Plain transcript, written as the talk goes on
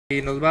Y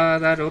nos va a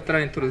dar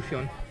otra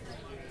introducción.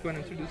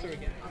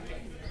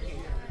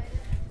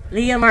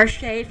 Leah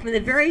Marché, from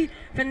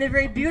the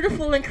very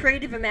beautiful and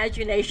creative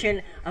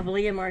imagination of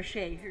Leah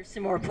Marché. Here's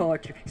some more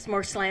poetry, some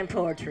more slam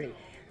poetry.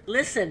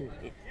 Listen,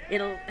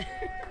 it'll. All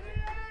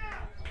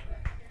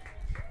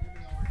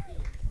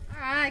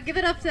right, give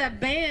it up to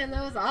that band.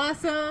 That was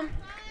awesome.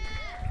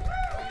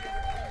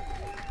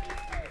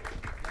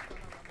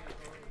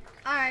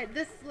 All right,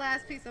 this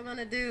last piece I'm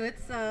gonna do.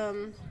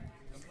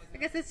 I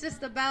guess it's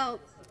just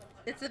about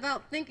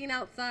thinking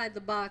outside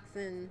the box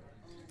and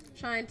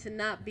trying to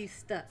not be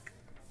stuck.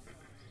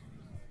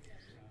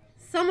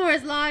 Some are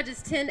as large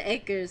as 10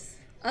 acres,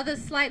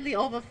 others slightly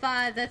over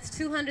 5. That's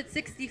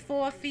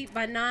 264 feet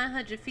by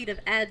 900 feet of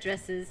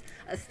addresses,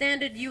 a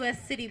standard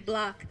U.S. city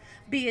block,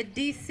 be it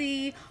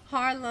D.C.,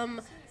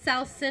 Harlem,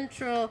 South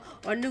Central,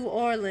 or New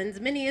Orleans.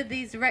 Many of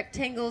these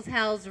rectangles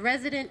house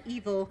resident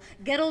evil,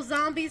 ghetto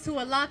zombies who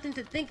are locked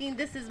into thinking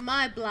this is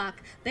my block.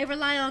 They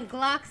rely on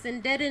Glocks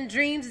and dead-end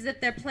dreams as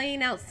if they're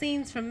playing out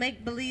scenes from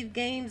make-believe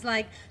games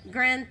like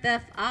Grand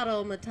Theft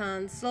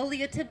Automaton,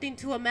 slowly attempting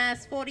to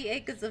amass 40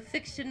 acres of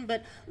fiction,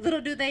 but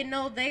little do they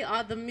know they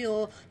are the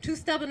mule, too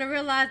stubborn to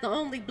realize the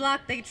only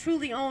block they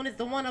truly own is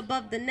the one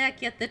above the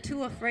neck, yet they're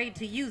too afraid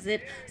to use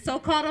it. So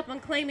caught up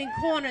in claiming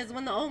corners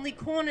when the only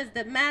corners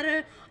that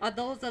matter are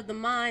those of the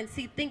mind.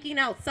 See, thinking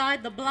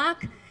outside the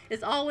block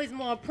is always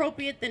more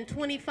appropriate than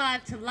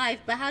 25 to life.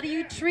 But how do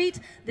you treat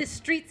this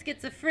street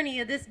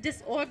schizophrenia, this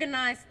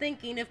disorganized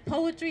thinking? If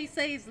poetry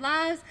saves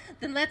lives,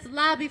 then let's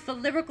lobby for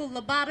lyrical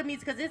lobotomies,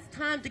 because it's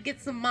time to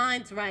get some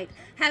minds right.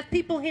 Have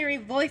people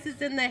hearing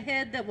voices in their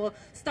head that will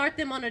start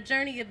them on a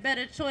journey of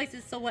better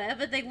choices, so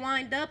wherever they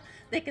wind up,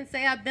 they can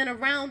say, I've been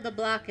around the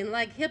block, and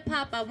like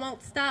hip-hop, I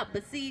won't stop.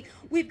 But see,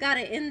 we've got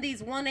to end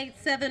these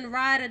 187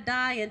 ride or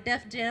die and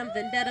Def Jam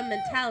vendetta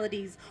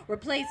mentalities.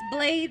 Replace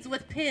blades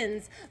with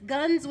pens,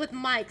 guns with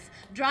mics,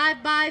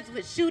 drive-bys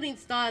with shooting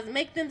stars.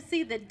 Make them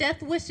see that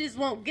death wishes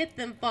won't get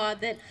them far,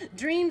 that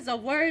dreams are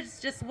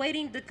words just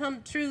waiting to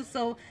come true.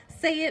 So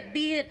say it,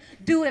 be it,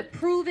 do it,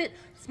 prove it.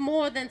 It's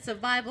more than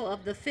survival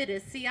of the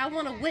fittest. See, I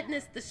want to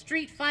witness the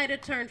street fighter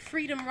turned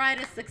freedom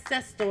rider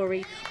success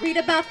story. Read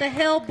about the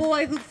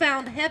hellboy who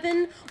found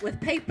heaven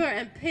with paper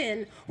and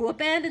pen, who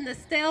abandoned the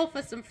stale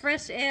for some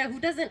fresh air,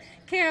 who doesn't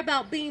care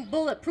about being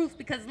bulletproof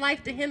because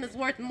life to him is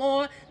worth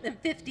more than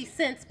 50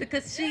 cents,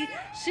 because she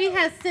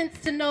has sense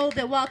to know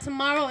that while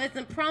tomorrow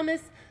isn't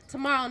promised,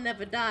 tomorrow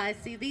never dies.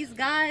 See, these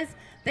guys,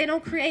 they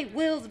don't create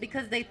wills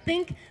because they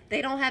think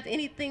they don't have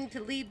anything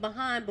to leave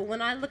behind. But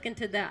when I look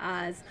into their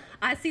eyes,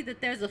 I see that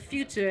there's a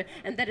future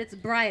and that it's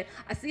bright.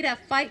 I see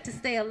that fight to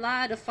stay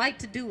alive, the fight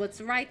to do what's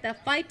right,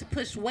 that fight to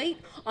push weight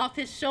off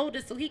his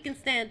shoulders so he can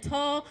stand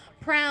tall,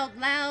 proud,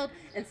 loud,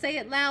 and say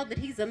it loud that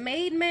he's a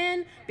made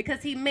man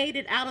because he made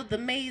it out of the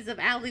maze of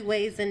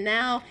alleyways. And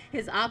now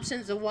his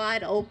options are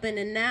wide open,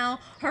 and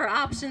now her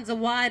options are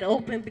wide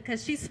open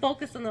because she's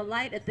focused on the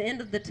light at the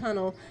end of the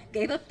tunnel.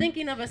 Gave up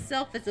thinking of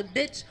herself as a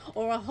bitch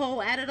or a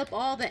hoe, added up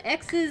all the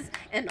X's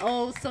and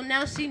O's, so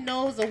now she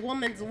knows a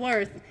woman's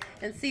worth.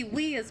 And see,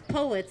 we as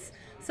poets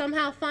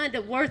somehow find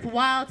it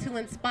worthwhile to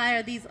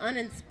inspire these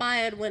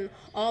uninspired when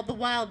all the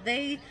while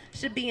they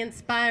should be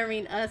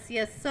inspiring us.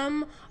 Yes,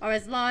 some are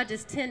as large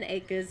as 10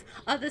 acres,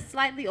 others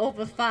slightly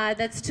over 5.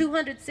 That's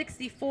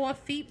 264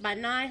 feet by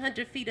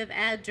 900 feet of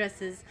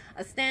addresses,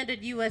 a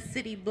standard U.S.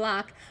 city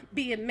block,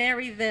 be it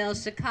Maryville,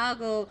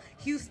 Chicago,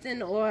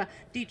 Houston, or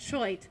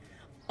Detroit.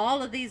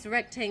 All of these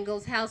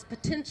rectangles house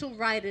potential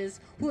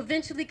writers who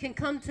eventually can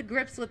come to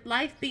grips with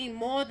life being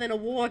more than a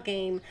war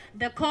game.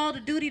 They're called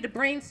to duty to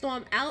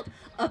brainstorm out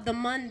of the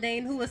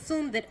mundane, who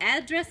assume that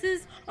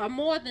addresses are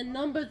more than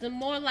numbers and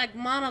more like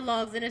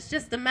monologues, and it's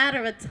just a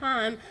matter of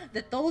time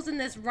that those in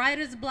this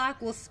writer's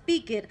block will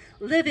speak it,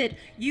 live it,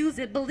 use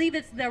it, believe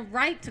it's their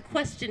right to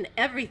question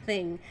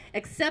everything,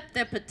 accept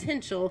their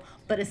potential,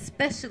 but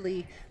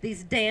especially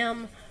these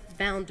damn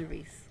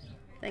boundaries.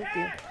 Thank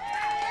you.